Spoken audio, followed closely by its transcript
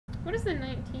What is the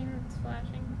 19 that's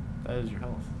flashing? That is your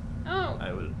health. Oh.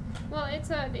 I would. Well, it's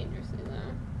dangerously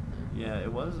low. Yeah,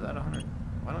 it was at 100.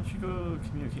 Why don't you go to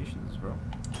communications, bro?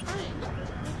 Fine.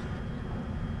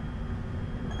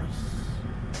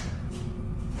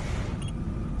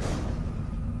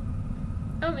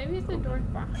 Oh, maybe it's the door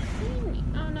behind me.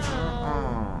 Oh no.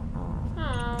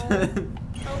 Oh.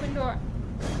 Open door.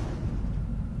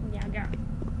 Yeah, go.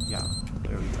 Yeah,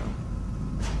 there we go.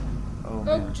 Oh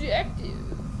man.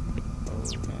 Objective. Oh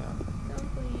man.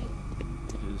 Complete.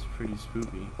 It is pretty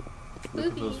spooky. Look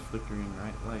at those flickering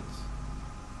lights.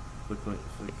 Flick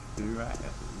through right.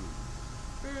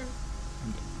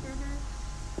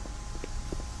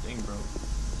 Dang, bro.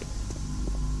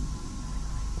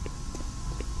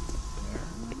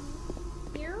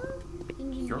 Here?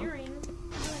 Engineering.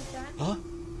 I like that. Huh?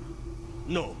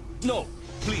 No, no,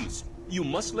 please. You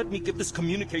must let me get this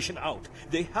communication out.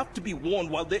 They have to be warned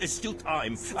while there is still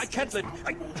time. I can't let...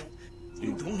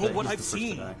 You don't know what I've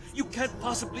seen. You can't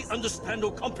possibly understand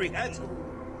or comprehend.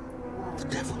 The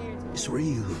devil is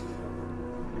real.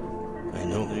 I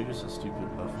know. They're just a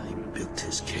stupid buff. I built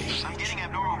his cage. I'm getting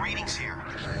abnormal readings here.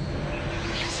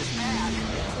 This is bad.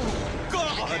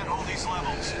 God! I can't hold these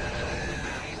levels.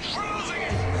 We're losing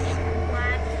it!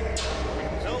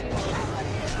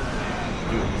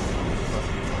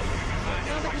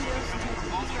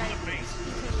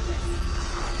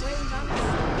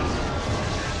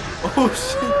 Oh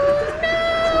shit!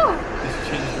 No! This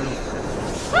changed room.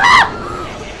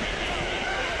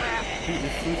 Dude,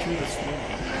 it flew through the screen.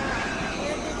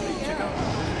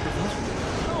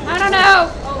 I don't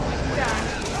know! Oh my god.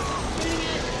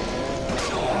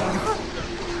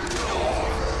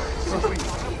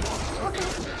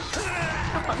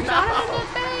 Shot him in the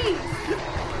face!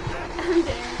 I'm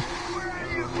dead.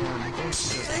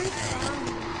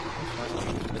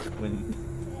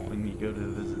 When we go to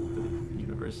visit the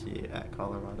university at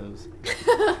Colorado's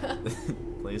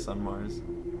place on Mars.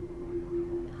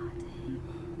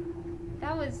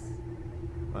 That was...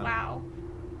 Well, wow.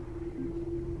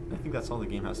 I think that's all the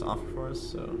game has to offer for us,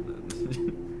 so...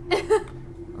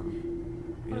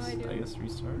 I guess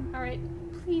restart. Alright,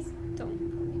 please don't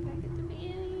put me back at the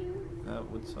beginning. That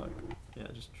would suck. Yeah,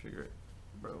 just trigger it,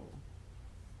 bro.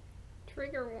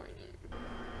 Trigger warning.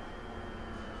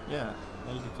 Yeah,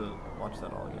 now you get to watch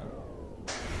that all again.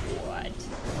 What?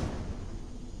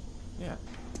 Yeah.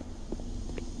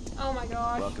 Oh my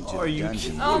gosh. Welcome to Are the you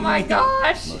dungeon. Oh my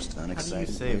gosh! Most How do you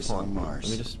unexciting save? place Hold on on. Mars.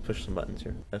 Let me just push some buttons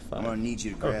here. F5. I'm gonna need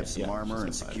you to grab Okay, some yeah, armor and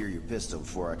just F5. secure your pistol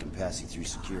before I can pass you through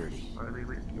security.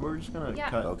 We're just gonna Yeah.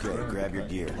 cut. Okay, grab your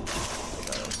gear.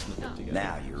 Together.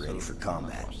 Now you're ready for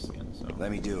combat. Let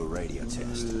me do a radio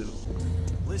test.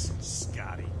 Listen,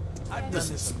 Scotty. I've done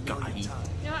this a million times. You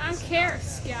know what? I don't care,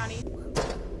 Scotty.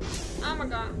 Oh my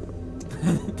god.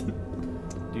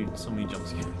 Dude, so many jump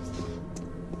scares.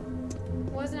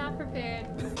 Was not prepared.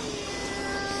 So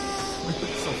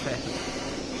fast.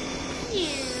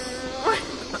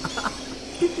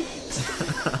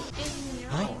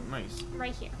 Oh, nice.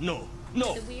 Right here. No,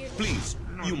 no, The weird- please.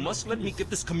 You must let me get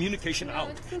this communication No, out.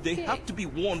 it's They okay. have to be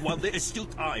warned while there is still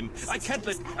time. I can't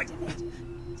let...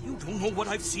 You don't know what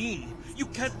I've seen. You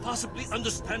can't possibly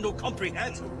understand or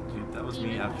comprehend. Dude, that was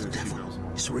me after The Two devil Girls.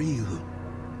 is real.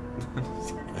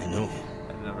 I know.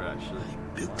 I never actually.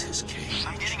 Built his cage.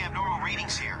 I'm getting abnormal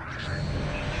readings here. This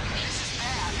is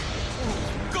bad.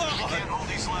 I God! can't hold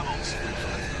these levels.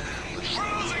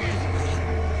 We're losing it!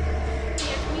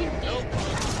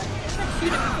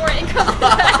 Shoot it before it comes.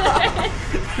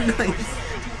 Nice.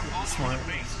 Smart.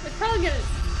 It's probably gonna,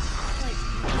 like,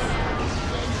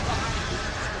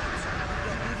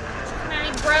 come at me,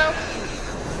 bro.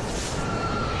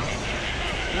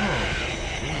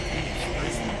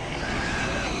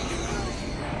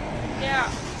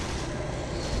 Yeah.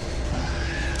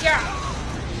 Yeah.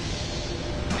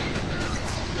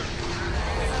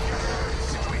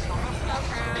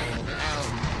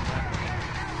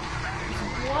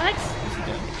 What?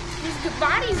 His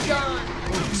body's gone.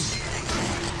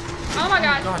 Oh my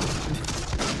god.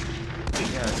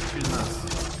 Yeah, shoot him out.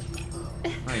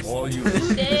 Nice. All units,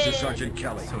 this Dead. is Sergeant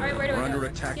Kelly. Alright, where do I We're go? under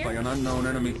attack Here? by an unknown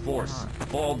enemy force.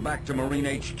 Fall back to Marine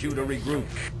HQ to regroup.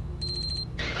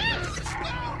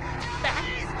 Back?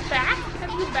 Back?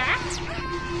 Have you back?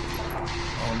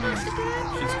 Oh man, she's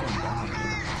going down.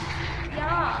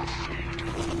 Yeah.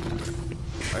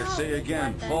 I say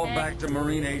again, What the fall heck? back to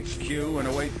Marine HQ and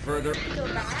await further... Go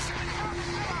back.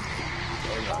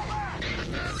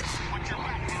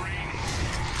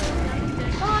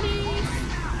 Dead bodies.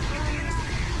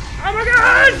 Oh my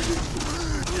god!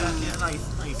 Yeah, nice,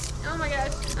 nice. Oh my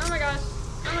gosh. Oh my gosh.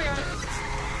 Oh my gosh.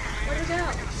 Where'd it go?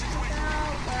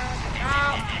 Where'd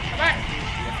it go?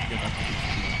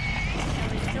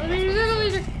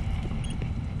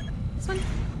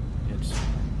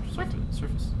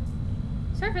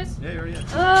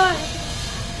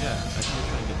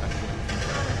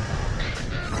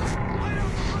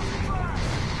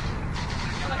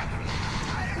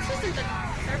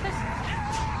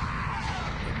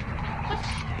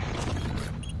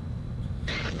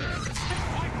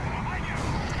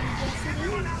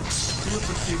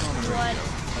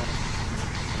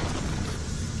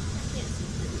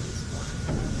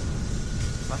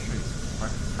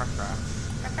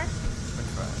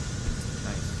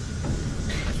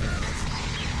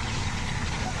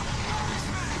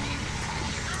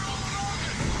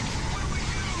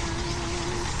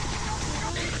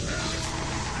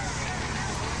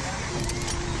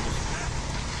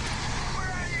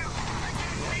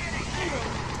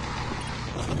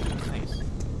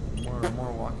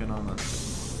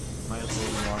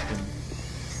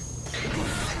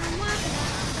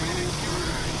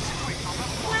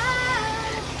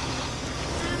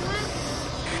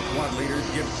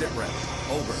 Sit rep.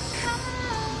 Over.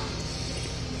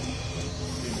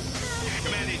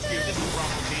 Command HQ, this is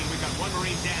Bravo team. We got one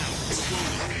Marine down.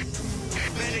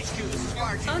 Command HQ, this is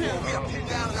Fire Team Oh, no. 4. We are pinned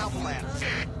down in Alpha Lab.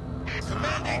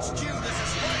 Command HQ, this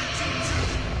is Fire Team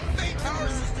 2. Main power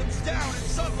systems down in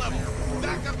sub-level.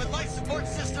 Backup and life support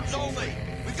systems only.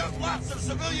 We got lots of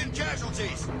civilian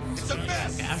casualties. It's a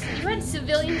mess. You had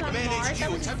civilians on Command Mars? That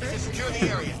HQ, was attempting to first. secure the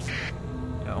area.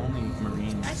 Yeah, only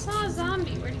Marines. I saw a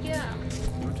zombie. Where'd he go?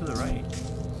 Go to the right. To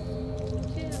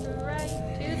the right.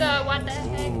 To the what the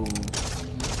heck? Ooh.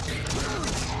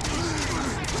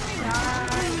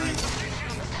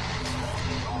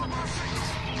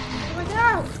 Where'd he go?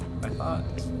 I thought,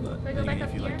 but I go maybe back if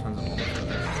up you like here? tons of bullets,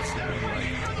 then it's really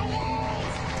like.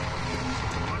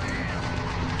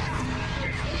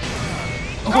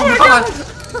 Oh my god!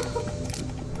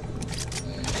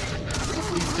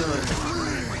 Please kill it.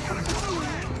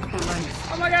 Oh, nice.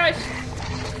 Oh my gosh!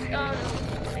 Oh no.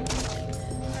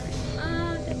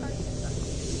 Dead body.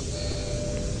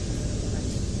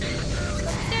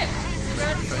 Stick!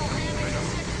 Run.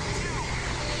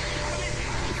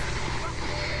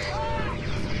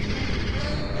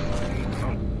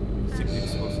 Oh, stick the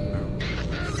explosive barrel.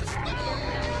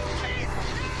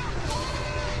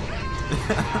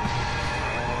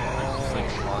 It's like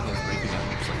log is breaking out,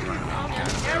 just like running around. No.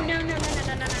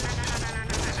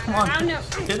 Come on, Oh no.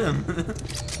 hit him.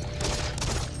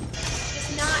 It's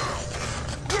not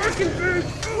working very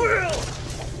well.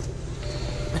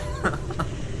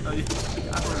 Oh, you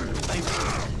got him. Nice.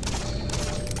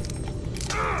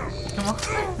 Come on.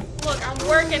 Look, I'm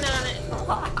working on it.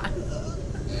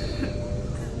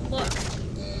 Look.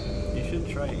 You should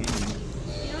try aiming.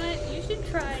 You know what? You should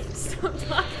try. Stop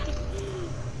talking.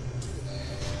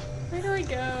 Where do I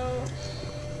go?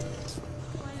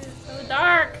 Why is it so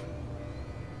dark?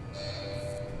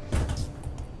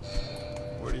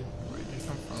 Where did you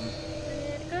come from? Where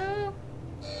did it go?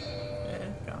 Yeah,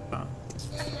 got found.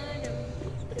 I don't.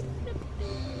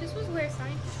 This was where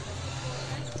scientists were before,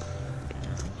 right?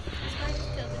 That's why I just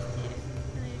killed this dude.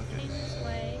 And I came this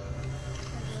way.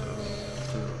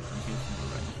 So,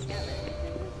 Yeah,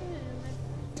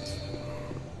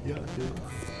 yeah, dude.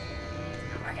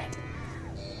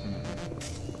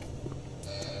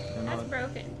 that's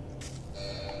broken.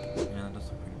 Yeah, that does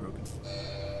look pretty broken. I'm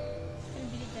gonna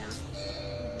beat it down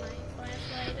with my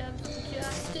flashlight of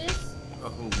justice. Oh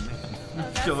man. Oh,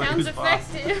 that Show it sounds who's boss.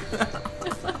 effective.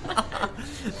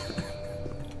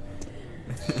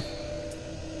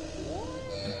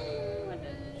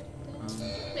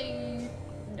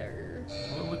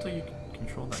 Well, it looks like you can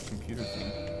control that computer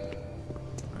thing.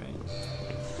 Right.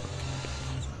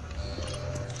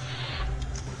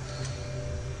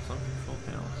 Some control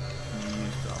panels can be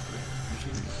used to operate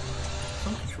machinery.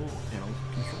 Some control panels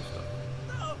control stuff.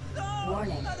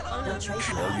 Warning.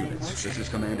 Filtration All on in units, motion. this is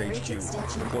Command Breach HQ.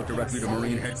 extension Report directly to in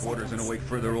Marine 7 headquarters and seconds. await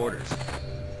further orders. God.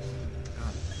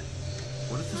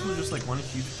 What if this was just like one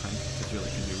huge prank that you're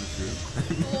like a new recruit?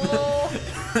 Oh.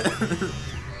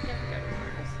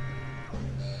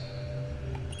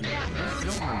 You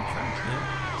don't want to track it.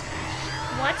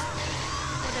 What?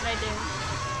 What did I do?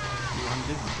 You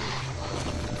undid the bridge.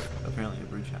 Apparently a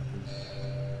bridge happened.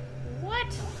 What?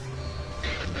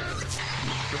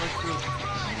 Go back through it.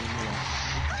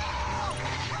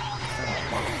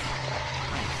 Warning.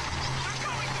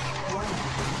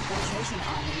 Filtration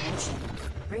on in motion.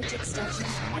 Breach extension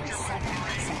in 7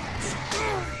 seconds.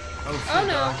 Oh, shit. Oh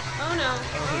no. Oh no.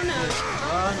 Oh no.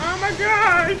 Oh my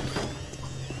god!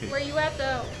 Where you at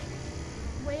though?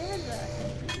 Where the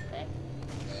heck?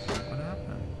 What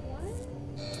happened? What?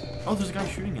 Oh, there's a guy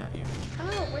shooting at you.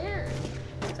 Oh, where?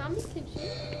 Zombies can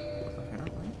shoot?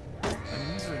 Apparently. I mean,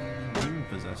 these are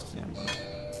demon-possessed Zambos.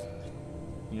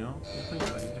 You know? They play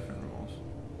slightly different roles.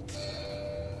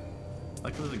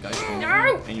 Like there was a guy shooting No! at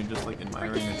you, and you're just like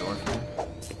admiring the door frame.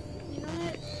 You know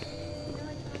what?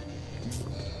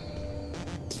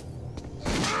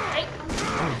 Hey!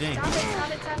 Oh, dang. Stop it, stop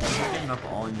it, stop it, You're stop getting it. up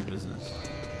all in your business.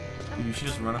 You should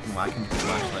just run up and whack him with the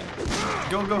flashlight.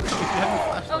 Go, go, go. You have your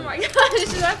flashlight. Oh my gosh,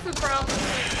 that's the problem.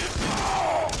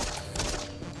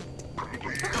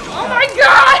 Oh my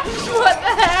gosh! What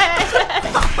the heck?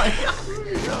 Oh my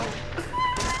god.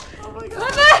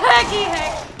 What the hecky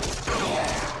heck?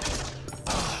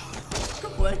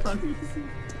 Play on easy.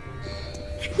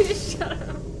 Shut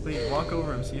up. Wait, walk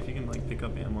over and see if you can like pick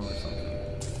up ammo or something.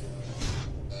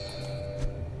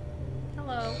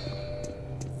 Hello.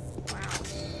 Wow.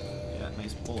 Yeah,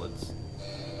 nice bullets.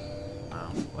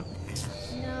 Wow, what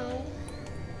ass. No.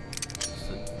 Just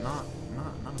not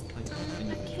a place.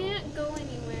 I can't go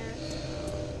anywhere.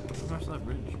 Go across that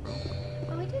bridge, bro.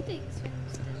 Oh, I did the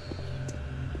experiment.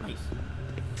 Nice.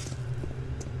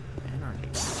 Anarchy.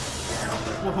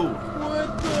 Whoa.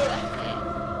 What the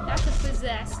heck? That's a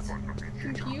possessed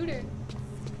computer,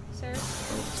 sir.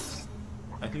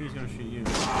 I think he's gonna shoot you.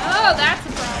 Oh, that's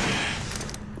a problem.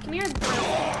 Come here,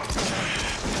 bro.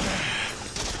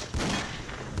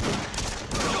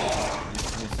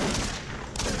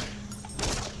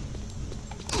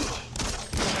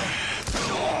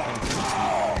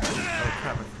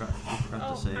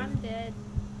 Oh, I'm dead.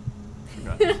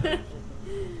 Forgot to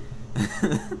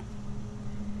save.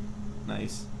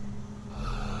 Nice.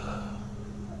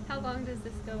 How long does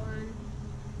this go on?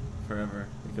 Forever.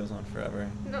 It goes on forever.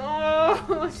 No!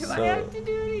 Do I So- have to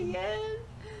do it again?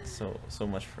 So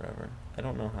much forever. I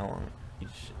don't know how long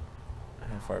each.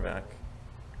 How far back